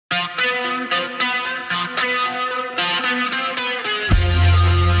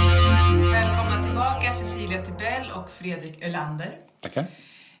Fredrik Ölander. Tackar.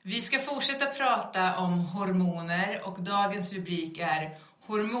 Vi ska fortsätta prata om hormoner och dagens rubrik är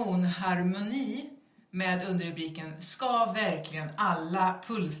hormonharmoni med underrubriken Ska verkligen alla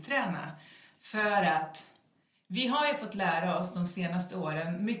pulsträna? För att vi har ju fått lära oss de senaste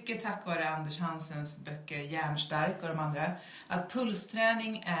åren, mycket tack vare Anders Hansens böcker Hjärnstark och de andra, att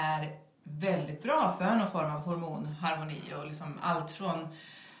pulsträning är väldigt bra för någon form av hormonharmoni och liksom allt från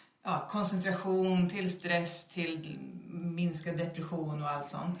koncentration till stress till minskad depression och allt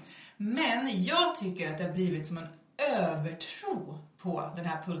sånt. Men jag tycker att det har blivit som en övertro på den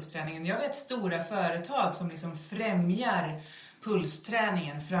här pulsträningen. Jag vet stora företag som liksom främjar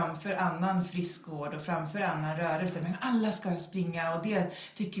pulsträningen framför annan friskvård och framför annan rörelse. Men alla ska springa och det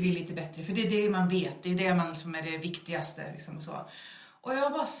tycker vi är lite bättre. För det är det man vet, det är det man som är det viktigaste. Liksom så. Och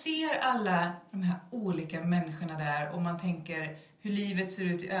jag bara ser alla de här olika människorna där och man tänker hur livet ser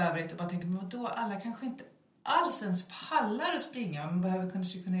ut i övrigt och bara tänker, men vadå, alla kanske inte alls ens pallar att springa. Man behöver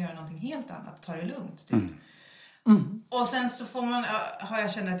kanske kunna göra någonting helt annat, ta det lugnt typ. Och sen så har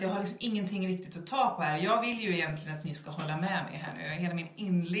jag känt att jag har liksom ingenting riktigt att ta på här. Jag vill ju egentligen att ni ska hålla med mig här nu. Hela min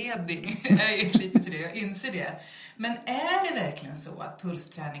inledning är ju lite till det, jag inser det. Men är det verkligen så att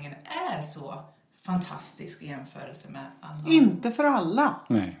pulsträningen är så fantastisk i jämförelse med andra? Inte för alla.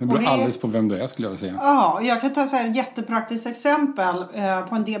 Nej, det beror alldeles på vem det är skulle jag säga. Ja, jag kan ta så här ett jättepraktiskt exempel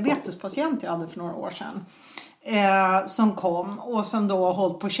på en diabetespatient jag hade för några år sedan. Som kom och som då har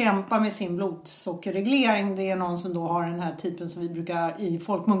hållit på att kämpa med sin blodsockerreglering. Det är någon som då har den här typen som vi brukar i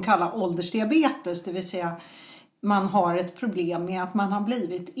folkmun kalla åldersdiabetes. Det vill säga man har ett problem med att man har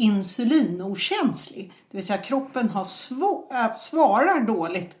blivit insulinokänslig. Det vill säga kroppen har svarar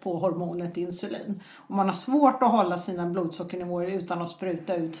dåligt på hormonet insulin. Och man har svårt att hålla sina blodsockernivåer utan att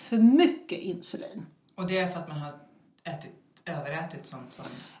spruta ut för mycket insulin. Och det är för att man har överätit sånt som...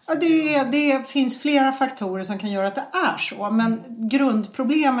 Ja, det finns flera faktorer som kan göra att det är så. Men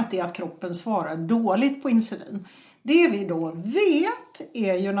grundproblemet är att kroppen svarar dåligt på insulin. Det vi då vet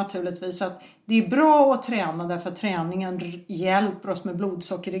är ju naturligtvis att det är bra att träna därför att träningen hjälper oss med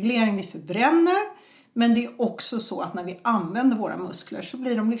blodsockerreglering. Vi förbränner. Men det är också så att när vi använder våra muskler så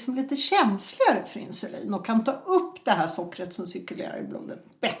blir de liksom lite känsligare för insulin. Och kan ta upp det här sockret som cirkulerar i blodet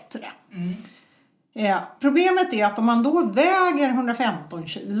bättre. Problemet är att om man då väger 115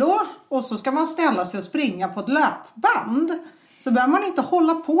 kilo och så ska man ställa sig och springa på ett löpband. Så behöver man inte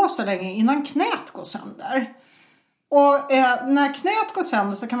hålla på så länge innan knät går sönder. Och när knät går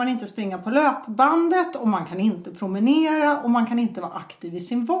sönder så kan man inte springa på löpbandet och man kan inte promenera och man kan inte vara aktiv i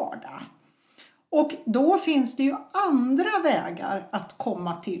sin vardag. Och då finns det ju andra vägar att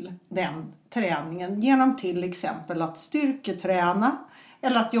komma till den träningen genom till exempel att styrketräna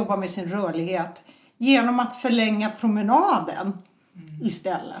eller att jobba med sin rörlighet genom att förlänga promenaden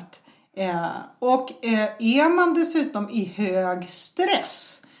istället. Och är man dessutom i hög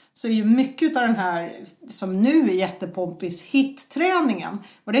stress så är ju mycket av den här som nu är jättepompis HIIT-träningen.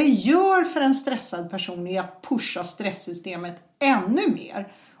 Vad det gör för en stressad person är att pusha stresssystemet ännu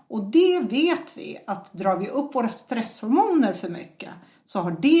mer. Och det vet vi att drar vi upp våra stresshormoner för mycket så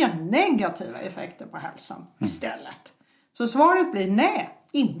har det negativa effekter på hälsan istället. Så svaret blir nej,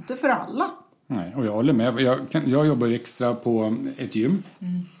 inte för alla. Nej, och jag håller med. Jag jobbar ju extra på ett gym.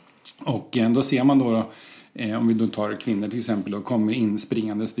 Och då ser man då om vi då tar kvinnor till exempel och kommer in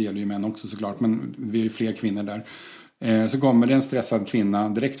springandes, det gäller ju män också såklart, men vi är ju fler kvinnor där. Så kommer det en stressad kvinna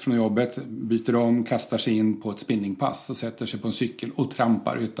direkt från jobbet, byter om, kastar sig in på ett spinningpass och sätter sig på en cykel och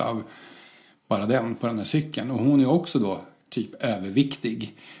trampar utav bara på den här cykeln. Och hon är också då typ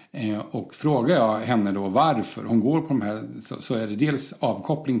överviktig. Och frågar jag henne då varför hon går på de här, så är det dels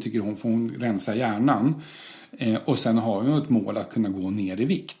avkoppling tycker hon, för hon rensar hjärnan. Och sen har hon ett mål att kunna gå ner i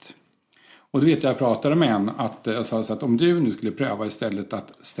vikt. Och då vet jag pratade med en att jag sa så att om du nu skulle pröva istället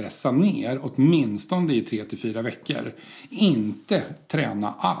att stressa ner åtminstone i 3-4 veckor. Inte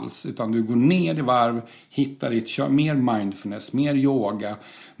träna alls utan du går ner i varv, hittar kör mer mindfulness, mer yoga,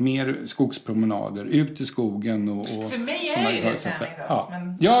 mer skogspromenader, ut i skogen. Och för mig är ju det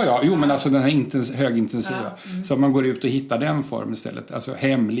träning då. Men alltså den här högintensiva. Så att man går ut och hittar den formen istället. Alltså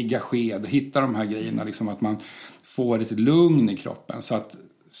hemliga sked, hitta de här grejerna liksom att man får ett lugn i kroppen så att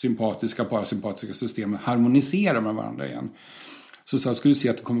sympatiska och parasympatiska systemen harmoniserar med varandra igen. Så jag skulle se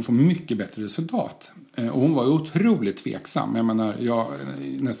att det kommer få mycket bättre resultat. Och hon var ju otroligt tveksam. Jag menar, jag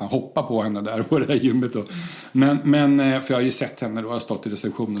nästan hoppade på henne där på det här gymmet då. Men för jag har ju sett henne då, jag har stått i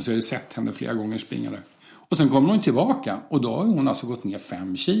receptionen så jag har ju sett henne flera gånger springa där. Och sen kommer hon tillbaka och då har hon alltså gått ner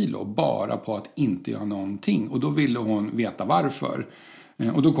 5 kilo bara på att inte göra någonting. Och då ville hon veta varför.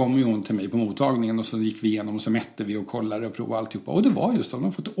 Och då kom ju hon till mig på mottagningen och så gick vi igenom och så mätte vi och kollade och provade alltihopa. Och det var just att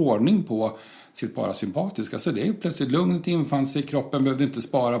de fått ordning på sitt parasympatiska. Så det är plötsligt lugnet infann sig, kroppen behövde inte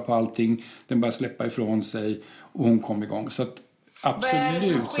spara på allting. Den började släppa ifrån sig och hon kom igång. Så att absolut. Vad är det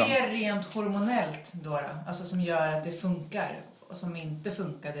som sker rent hormonellt då? Alltså som gör att det funkar och som inte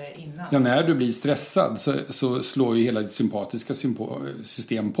funkade innan? Ja, när du blir stressad så slår ju hela ditt sympatiska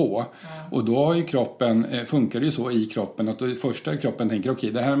system på. Ja. Och då har ju funkar det ju så i kroppen att då första kroppen tänker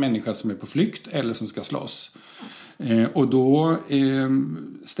okej, det här är en människa som är på flykt eller som ska slåss. Och då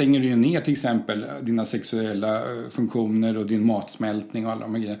stänger du ju ner till exempel dina sexuella funktioner och din matsmältning och alla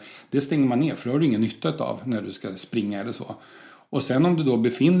de här grejerna. Det stänger man ner för det har du ingen nytta av när du ska springa eller så. Och sen om du då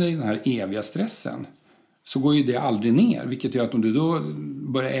befinner dig i den här eviga stressen så går ju det aldrig ner. Vilket gör att om du då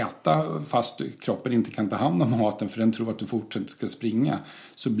börjar äta fast kroppen inte kan ta hand om maten för den tror att du fortsätter ska springa.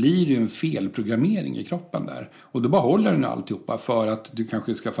 Så blir det ju en felprogrammering i kroppen där. Och då bara håller den alltihopa för att du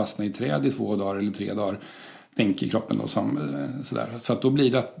kanske ska fastna i träd i 2 dagar eller 3 dagar. Tänker kroppen då som sådär. Så att då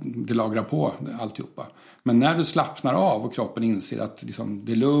blir det att det lagrar på alltihopa. Men när du slappnar av och kroppen inser att liksom,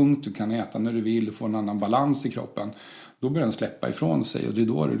 det är lugnt, du kan äta när du vill och få en annan balans i kroppen. Då börjar den släppa ifrån sig och det är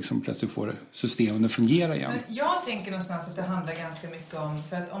då du liksom plötsligt får systemet att fungera igen. Jag tänker någonstans att det handlar ganska mycket om,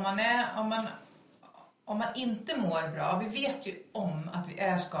 för att om man inte mår bra, vi vet ju om att vi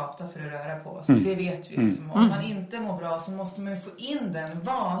är skapta för att röra på oss. Det vet vi liksom. Om man inte mår bra så måste man ju få in den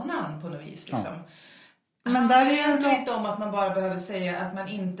vanan på något vis liksom. Ja. Men där är det inte lite om att man bara behöver säga att man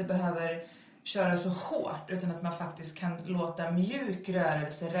inte behöver köra så hårt utan att man faktiskt kan låta mjuk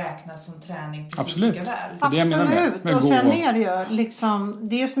rörelse räknas som träning precis absolut. Lika väl. Absolut, och sen är det ju liksom,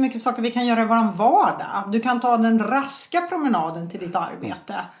 det är så mycket saker vi kan göra i vår vardag. Du kan ta den raska promenaden till ditt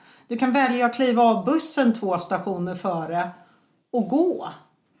arbete. Du kan välja att kliva av bussen 2 stationer före och gå.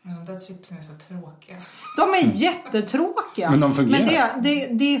 Men de där chipsen är så tråkiga. De är jättetråkiga. Men de fungerar. Men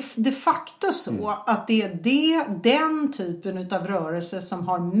det är de facto så att det är den typen av rörelse som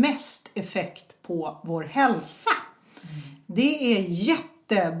har mest effekt på vår hälsa. Det är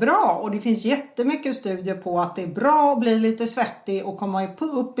jättebra och det finns jättemycket studier på att det är bra att bli lite svettig och komma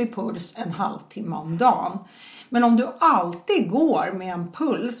upp i puls en halvtimme om dagen. Men om du alltid går med en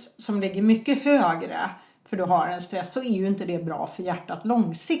puls som ligger mycket högre för du har en stress så är ju inte det bra för hjärtat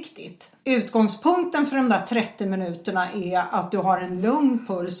långsiktigt. Utgångspunkten för de där 30 minuterna är att du har en lugn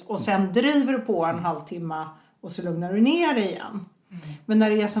puls och sen driver du på en halvtimme och så lugnar du ner igen. Men när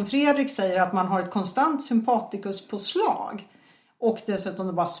det är som Fredrik säger att man har ett konstant sympatikuspåslag och dessutom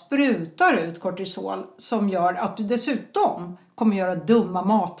det bara sprutar ut kortisol som gör att du dessutom kommer göra dumma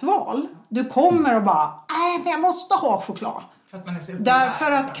matval. Du kommer och bara, men jag måste ha choklad. För att man är så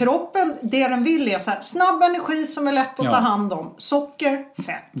därför att kroppen, det den vill är så här, snabb energi som är lätt att ta hand om. Socker,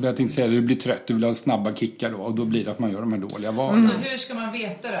 fett. Jag tänkte säga, du blir trött, du vill ha snabba kickar då. Och då blir det att man gör de här dåliga valen. Så hur ska man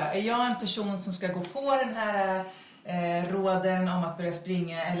veta då? Är jag en person som ska gå på den här råden om att börja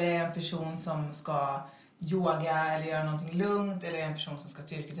springa? Eller är jag en person som ska yoga eller göra någonting lugnt? Eller är jag en person som ska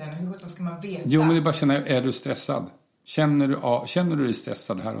styrketräna? Hur ska man veta? Jo, men det är bara känna, är du stressad? Känner du dig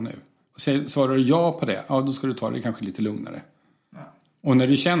stressad här och nu? Svarar du ja på det, då ska du ta det kanske lite lugnare. Och när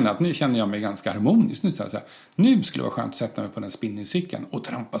du känner att nu känner jag mig ganska harmonisk. Nu skulle det vara skönt att sätta mig på den spinningcykeln och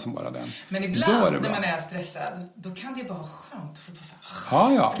trampa som bara den. Men ibland när man är stressad, då kan det ju bara vara skönt att få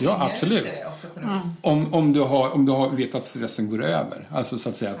springa. Ja, absolut. Om du har vet att stressen går över. Alltså så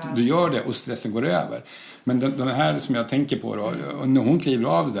att säga att du gör det och stressen går över. Men den här som jag tänker på då, och när hon kliver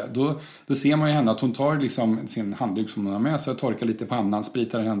av det, då ser man ju henne att hon tar liksom sin handduk som hon har med sig och torkar lite pannan,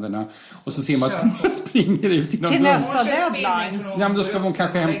 spritar händerna och så ser man att hon springer ut genom till nästa deadline. Ja, men då ska hon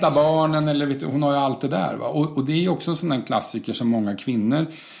kanske hämta barnen eller hon har ju allt det där va? Och det är ju också en sån där klassiker som många kvinnor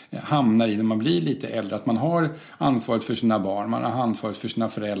hamnar i när man blir lite äldre, att man har ansvaret för sina barn, man har ansvaret för sina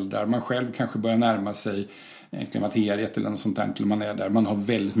föräldrar, man själv kanske börjar närma sig klimakteriet eller något sånt där till man är där. Man har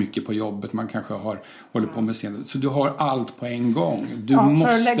väldigt mycket på jobbet. Man kanske håller på med sen. Så du har allt på en gång. Du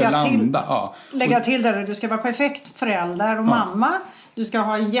måste landa. Lägga till där. Du ska vara perfekt förälder och mamma. Du ska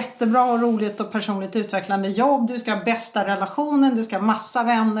ha en jättebra och roligt och personligt utvecklande jobb. Du ska ha bästa relationen. Du ska ha massa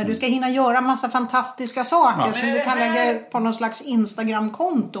vänner. Du ska hinna göra massa fantastiska saker som du kan lägga ut på någon slags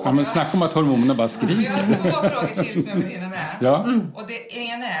Instagram-konto. Ja, men snacka om att hormonerna bara skriker. Jag har 2 frågor till som jag vill hinna med. Ja. Och det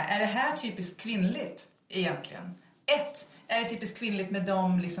ena är det här typiskt kvinnligt egentligen? 1. Är det typiskt kvinnligt med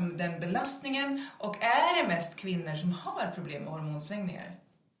den belastningen? Och är det mest kvinnor som har problem med hormonsvängningar?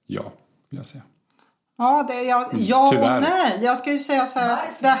 Ja, vill jag säga. Ja och nej. Jag ska ju säga så här.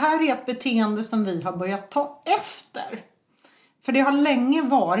 Det här är ett beteende som vi har börjat ta efter. För det har länge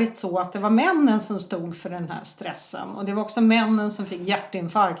varit så att det var männen som stod för den här stressen. Och det var också männen som fick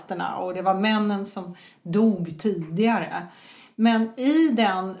hjärtinfarkterna. Och det var männen som dog tidigare. Men i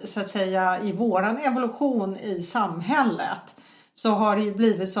den, så att säga, i våran evolution i samhället så har det ju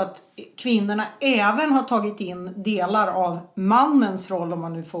blivit så att kvinnorna även har tagit in delar av mannens roll, om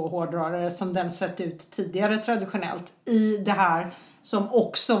man nu får hårdra det, som den sett ut tidigare traditionellt, i det här som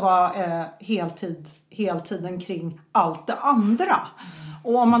också var heltiden kring allt det andra.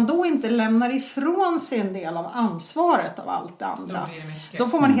 Och om man då inte lämnar ifrån sig en del av ansvaret av allt det andra, då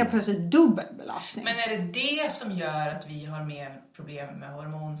får man helt plötsligt dubbel belastning. Men är det det som gör att vi har mer problem med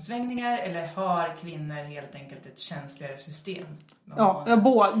hormonsvängningar, eller har kvinnor helt enkelt ett känsligare system?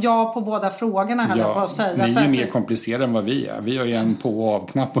 Ja, på båda frågorna höll jag på att säga. Ni är ju mer komplicerade än vad vi är. Vi har ju en på- och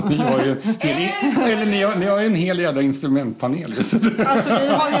avknapp och ni har ju ni har ju en hel jävla instrumentpanel. Alltså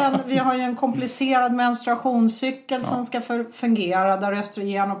vi har ju en komplicerad menstruationscykel som ska fungera, där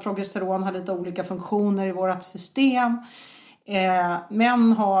östrogen och progesteron har lite olika funktioner i vårt system.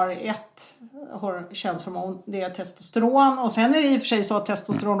 Män har ett könshormon, det är testosteron, och sen är det i och för sig så att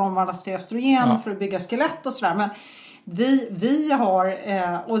testosteron omvandlas till östrogen för att bygga skelett och sådär, men vi har,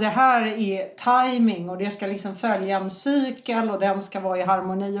 och det här är timing, och det ska liksom följa en cykel, och den ska vara i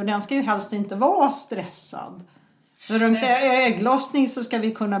harmoni, och den ska ju helst inte vara stressad. För runt ägglossning så ska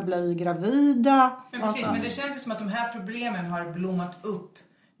vi kunna bli gravida. Men precis, men det känns ju som att de här problemen har blommat upp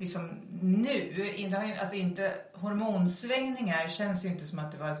liksom nu. Inte hormonsvängningar känns ju inte som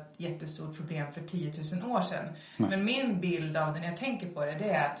att det var ett jättestort problem för 10 000 år sedan. Nej. Men min bild av det när jag tänker på det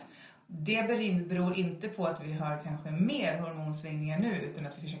är att det beror inte på att vi har kanske mer hormonsvängningar nu, utan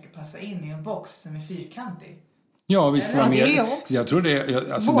att vi försöker passa in i en box som är fyrkantig. Ja, visst var mer. Jag tror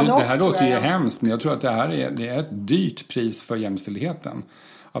det, alltså det här låter ju hemskt, men jag tror att det är ett dyrt pris för jämställdheten.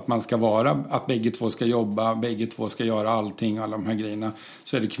 Att man ska att bägge två ska jobba, bägge två ska göra allting, alla de här grejerna.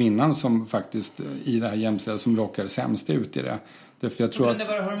 Så är det kvinnan som faktiskt i det här jämställda som råkar sämst ut i det. Därför jag tror på grund av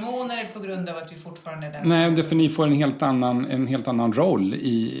våra hormoner, eller på grund av att vi fortfarande är den? Nej, därför ni får en helt annan roll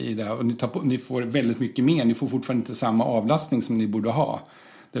i det här. Och ni får väldigt mycket mer. Ni får fortfarande inte samma avlastning som ni borde ha.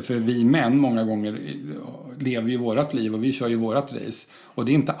 Därför vi män många gånger lever ju vårat liv och vi kör ju vårat race. Och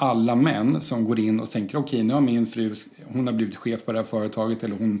det är inte alla män som går in och tänker okej, nu har min fru, hon har blivit chef på det här företaget,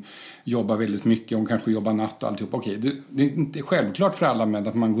 eller hon jobbar väldigt mycket, hon kanske jobbar natt och alltihop. Okej, det är inte självklart för alla män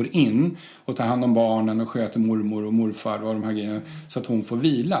att man går in och tar hand om barnen och sköter mormor och morfar och de här grejerna så att hon får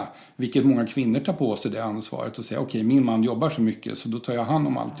vila. Vilket många kvinnor tar på sig det ansvaret och säger okej, min man jobbar så mycket så då tar jag hand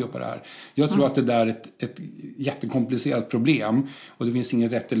om alltihop det här. Jag tror att det där är ett jättekomplicerat problem och det finns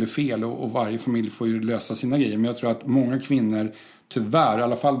inget rätt eller fel och varje familj får ju lösa sina grejer. Men jag tror att många kvinnor, tyvärr, i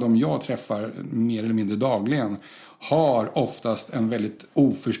alla fall de jag träffar mer eller mindre dagligen, har oftast en väldigt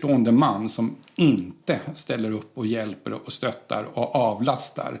oförstående man som inte ställer upp och hjälper och stöttar och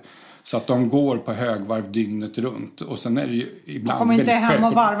avlastar. Så att de går på högvarv dygnet runt. Och sen är det ju ibland man kommer inte hem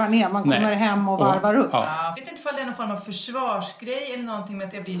och varvar ner, man kommer hem och varvar upp. Jag vet inte om det är någon form av försvarsgrej eller någonting med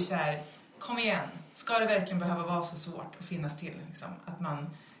att jag blir så här, kom igen, ska det verkligen behöva vara så svårt att finnas till? Liksom? Att man...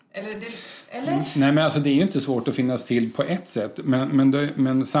 Eller? Nej, men alltså det är ju inte svårt att finnas till på ett sätt.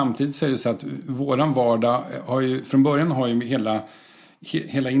 Men samtidigt så är det så att våran vardag har ju, från början har ju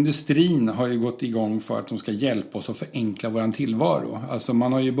hela industrin har ju gått igång för att de ska hjälpa oss att förenkla våran tillvaro. Alltså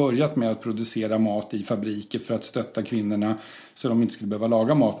man har ju börjat med att producera mat i fabriker för att stötta kvinnorna så de inte skulle behöva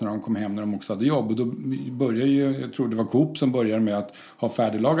laga mat när de kom hem när de också hade jobb. Och då börjar ju, jag tror det var Coop som började med att ha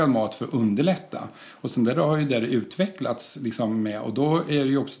färdiglagad mat för att underlätta. Och sen där har ju det utvecklats liksom med, och då är det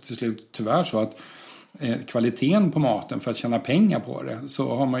ju också till slut tyvärr så att kvaliteten på maten, för att tjäna pengar på det,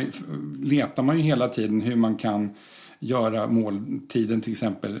 så letar man ju hela tiden hur man kan göra måltiden till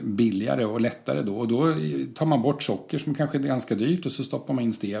exempel billigare och lättare då. Och då tar man bort socker som kanske är ganska dyrt och så stoppar man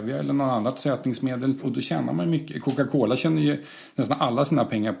in stevia eller något annat sötningsmedel och då tjänar man mycket. Coca-Cola tjänar ju nästan alla sina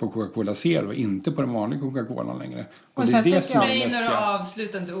pengar på Coca-Cola Zero och inte på den vanliga Coca-Cola längre. Och det är det som säg några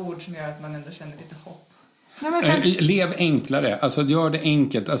avslutande ord som gör att man ändå känner lite hopp. Lev enklare, alltså gör det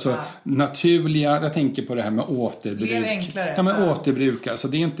enkelt, alltså naturliga, jag tänker på det här med återbruk. Lev enklare. Ja, men återbruk, alltså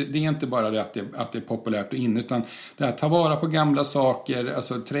det är inte bara det att det är populärt och in, utan det här, ta vara på gamla saker,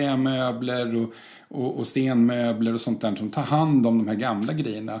 alltså trämöbler och stenmöbler och sånt där, som tar hand om de här gamla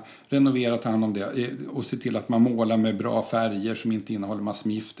grejerna, renovera, ta hand om det och se till att man målar med bra färger som inte innehåller massor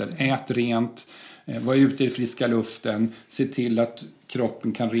med gifter, ät rent, var ute i friska luften, se till att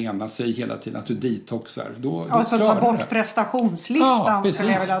kroppen kan rena sig hela tiden, att du detoxar. Då alltså ta bort prestationslistan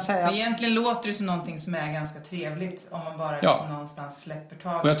skulle jag vilja säga. Men egentligen låter det som någonting som är ganska trevligt om man bara liksom någonstans släpper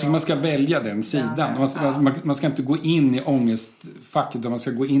taget. Och jag tycker man ska välja den sidan. Man ska inte gå in i ångestfacket, utan man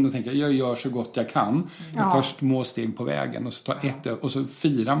ska gå in och tänka, jag gör så gott jag kan. Jag tar små steg på vägen och så tar och så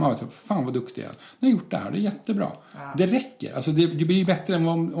firar man. Fan vad duktig jag är. Jag har gjort det här, det är jättebra. Det räcker. Alltså det blir ju bättre än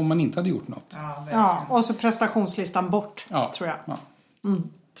om man inte hade gjort något. Ja, och så prestationslistan bort, tror jag. Ja.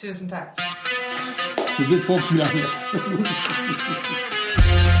 Tusen tack. Det blir 2 program.